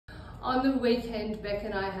On the weekend, Beck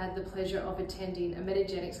and I had the pleasure of attending a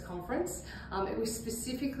Metagenics conference. It was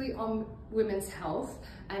specifically on women's health,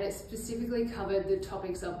 and it specifically covered the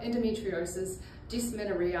topics of endometriosis,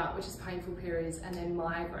 dysmenorrhea, which is painful periods, and then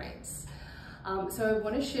migraines. So I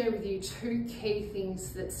want to share with you two key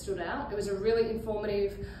things that stood out. It was a really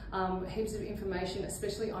informative, heaps of information,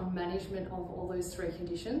 especially on management of all those three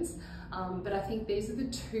conditions. But I think these are the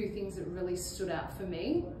two things that really stood out for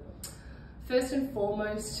me. First and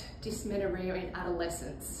foremost, dysmenorrhea in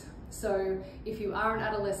adolescence. So if you are an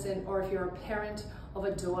adolescent or if you're a parent of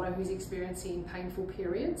a daughter who's experiencing painful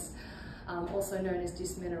periods, also known as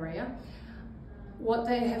dysmenorrhea, what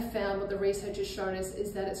they have found, what the research has shown us,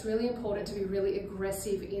 is that it's really important to be really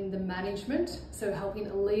aggressive in the management, so helping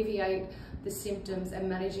alleviate the symptoms and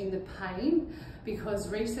managing the pain, because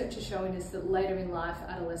research is showing us that later in life,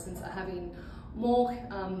 adolescents are having more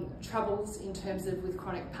troubles in terms of with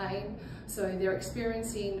chronic pain. So they're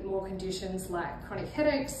experiencing more conditions like chronic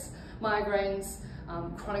headaches, migraines,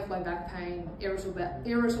 chronic low back pain,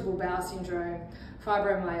 irritable bowel syndrome,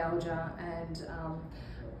 fibromyalgia, and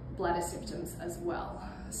bladder symptoms as well.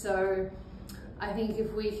 So I think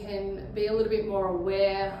if we can be a little bit more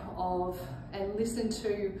aware of and listen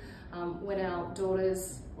to when our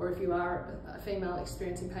daughters, or if you are a female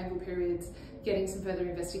experiencing painful periods, getting some further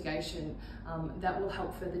investigation, that will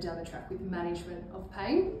help further down the track with management of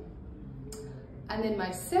pain. And then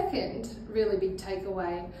my second really big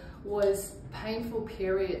takeaway was painful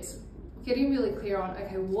periods, getting really clear on,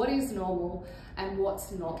 okay, what is normal and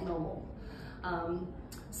what's not normal.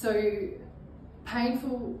 So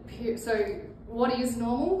what is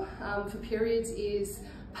normal for periods is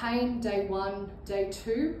pain day 1, day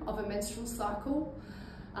 2 of a menstrual cycle,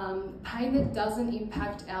 pain that doesn't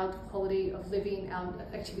impact our quality of living, our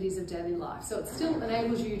activities of daily life. So it still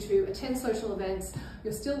enables you to attend social events,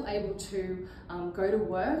 you're still able to go to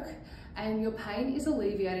work, and your pain is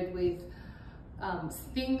alleviated with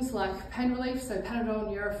things like pain relief, so Panadol,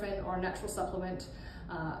 Nurofen, or a natural supplement,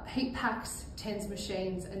 heat packs, TENS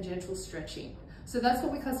machines, and gentle stretching. So that's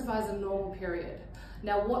what we classify as a normal period.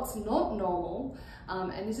 Now, what's not normal,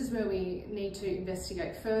 and this is where we need to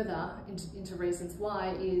investigate further into reasons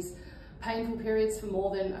why, is painful periods for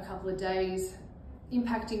more than a couple of days,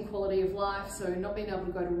 impacting quality of life, so not being able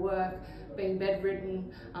to go to work, being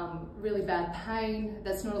bedridden, really bad pain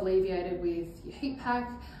that's not alleviated with your heat pack,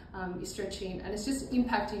 your stretching, and it's just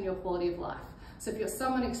impacting your quality of life. So if you're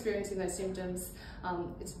someone experiencing those symptoms,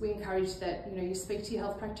 we encourage that you speak to your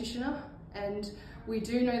health practitioner. And we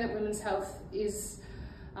do know that women's health is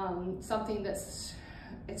something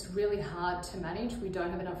it's really hard to manage. We don't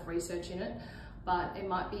have enough research in it, but it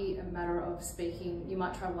might be a matter of speaking. You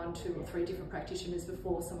might try 1, 2, or 3 different practitioners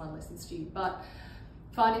before someone listens to you. But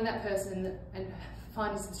finding that person and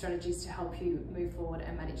finding some strategies to help you move forward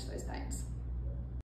and manage those pains.